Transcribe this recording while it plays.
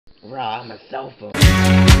Raw, my cell phone.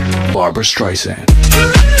 Barbara Streisand.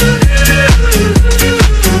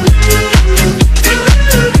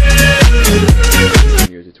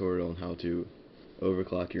 Your tutorial on how to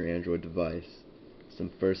overclock your Android device.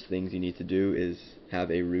 Some first things you need to do is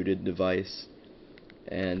have a rooted device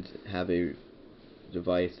and have a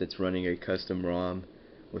device that's running a custom ROM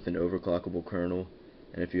with an overclockable kernel.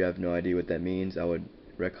 And if you have no idea what that means, I would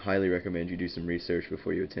highly recommend you do some research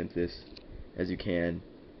before you attempt this, as you can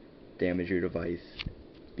damage your device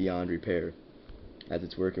beyond repair, as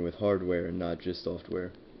it's working with hardware and not just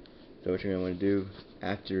software. So what you're going to want to do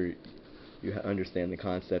after you understand the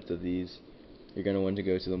concept of these, you're going to want to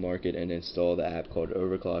go to the market and install the app called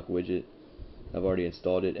Overclock widget. I've already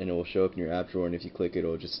installed it, and it will show up in your app drawer, and if you click it, it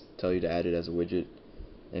will just tell you to add it as a widget.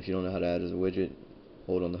 And if you don't know how to add it as a widget,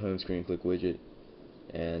 hold on the home screen, click widget,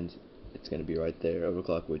 and it's going to be right there,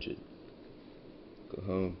 Overclock widget. Go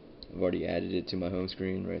home. I've already added it to my home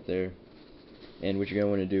screen right there. And what you're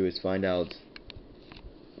going to want to do is find out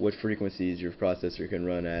what frequencies your processor can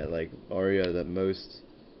run at. Like ARIA, the most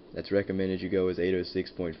that's recommended you go is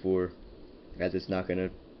 806.4, as it's not going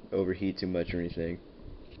to overheat too much or anything.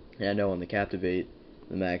 And I know on the Captivate,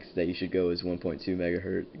 the max that you should go is 1.2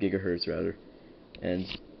 gigahertz rather. And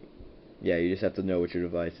yeah, you just have to know what your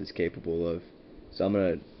device is capable of. So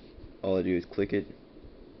all I do is click it,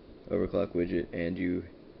 Overclock widget, and you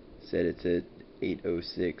set it to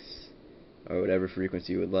 806 or whatever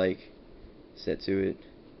frequency you would like. Set to it.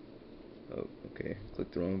 Oh, okay,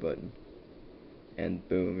 click the wrong button. And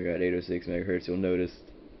boom, you're at 806 megahertz. You'll notice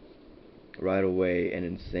right away an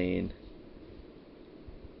insane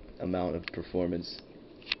amount of performance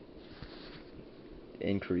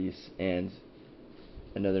increase. And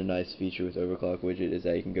another nice feature with Overclock widget is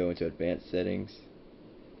that you can go into advanced settings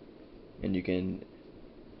and you can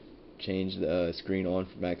change the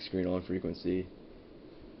max screen on frequency.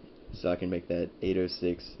 So I can make that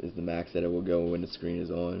 806 is the max that it will go when the screen is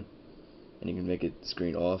on, and you can make it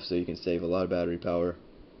screen off, so you can save a lot of battery power.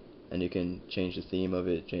 And you can change the theme of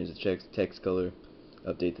it, change the text color,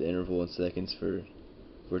 update the interval in seconds for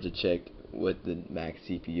it to check what the max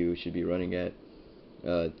CPU should be running at.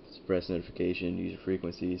 Press notification, user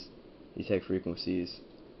frequencies, detect frequencies,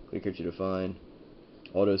 click here to define,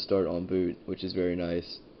 auto start on boot, which is very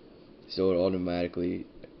nice. So it'll automatically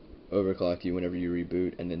overclock you whenever you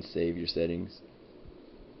reboot, and then save your settings.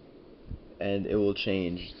 And it will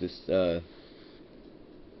change this. The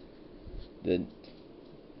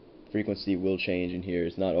frequency will change in here.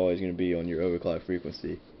 It's not always going to be on your overclock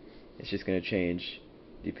frequency. It's just going to change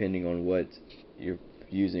depending on what you're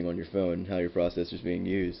using on your phone and how your processor is being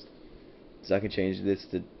used. So I can change this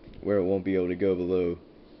to where it won't be able to go below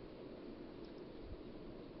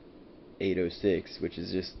 806, which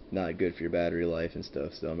is just not good for your battery life and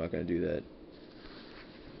stuff, so I'm not going to do that.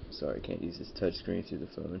 Sorry, I can't use this touch screen through the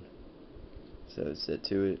phone. So it's set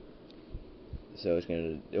to it. So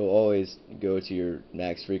it will always go to your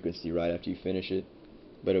max frequency right after you finish it,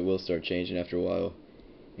 but it will start changing after a while.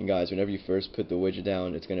 And guys, whenever you first put the widget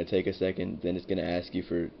down, it's going to take a second, then it's going to ask you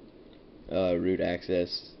for root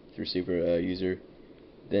access through super user.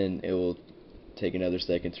 Then it will take another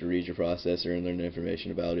second to read your processor and learn the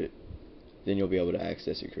information about it. Then you'll be able to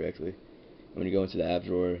access it correctly. When you go into the app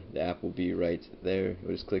drawer, the app will be right there.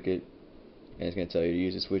 You'll just click it, and it's going to tell you to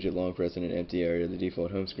use this widget, long press in an empty area of the default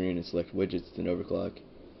home screen and select widgets, then overclock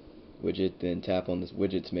widget, then tap on this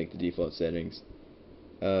widget to make the default settings.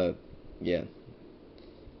 Yeah.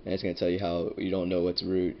 And it's going to tell you how you don't know what's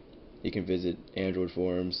root. You can visit Android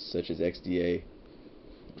forums such as XDA.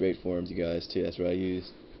 Great forums, you guys, too. That's what I use.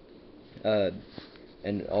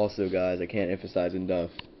 And also, guys, I can't emphasize enough,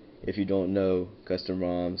 if you don't know custom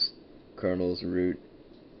ROMs, kernels, root,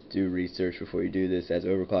 do research before you do this, as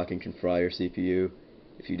overclocking can fry your CPU.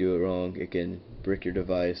 If you do it wrong, it can brick your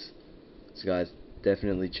device. So guys,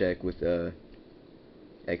 definitely check with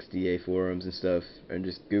XDA forums and stuff, and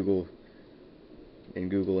just Google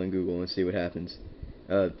and see what happens.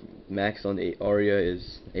 Max on the ARIA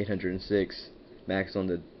is 806. Max on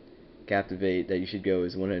the Captivate that you should go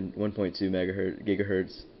is 1.2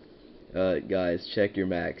 gigahertz. Guys, check your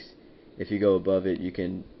max. If you go above it, you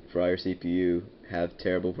can fry your CPU, have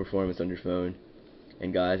terrible performance on your phone.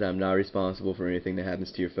 And guys, I'm not responsible for anything that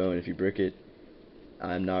happens to your phone. If you brick it,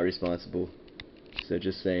 I'm not responsible. So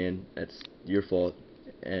just saying, that's your fault.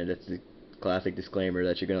 And that's the classic disclaimer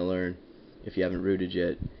that you're going to learn if you haven't rooted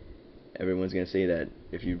yet. Everyone's going to say that.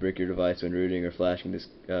 If you brick your device when rooting or flashing this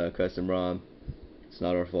custom ROM, it's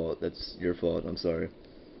not our fault. That's your fault. I'm sorry.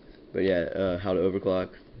 But yeah, how to overclock.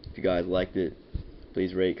 If you guys liked it,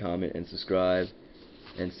 please rate, comment, and subscribe.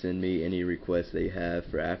 And send me any requests that you have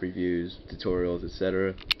for app reviews, tutorials,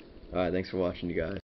 etc. Alright, thanks for watching, you guys.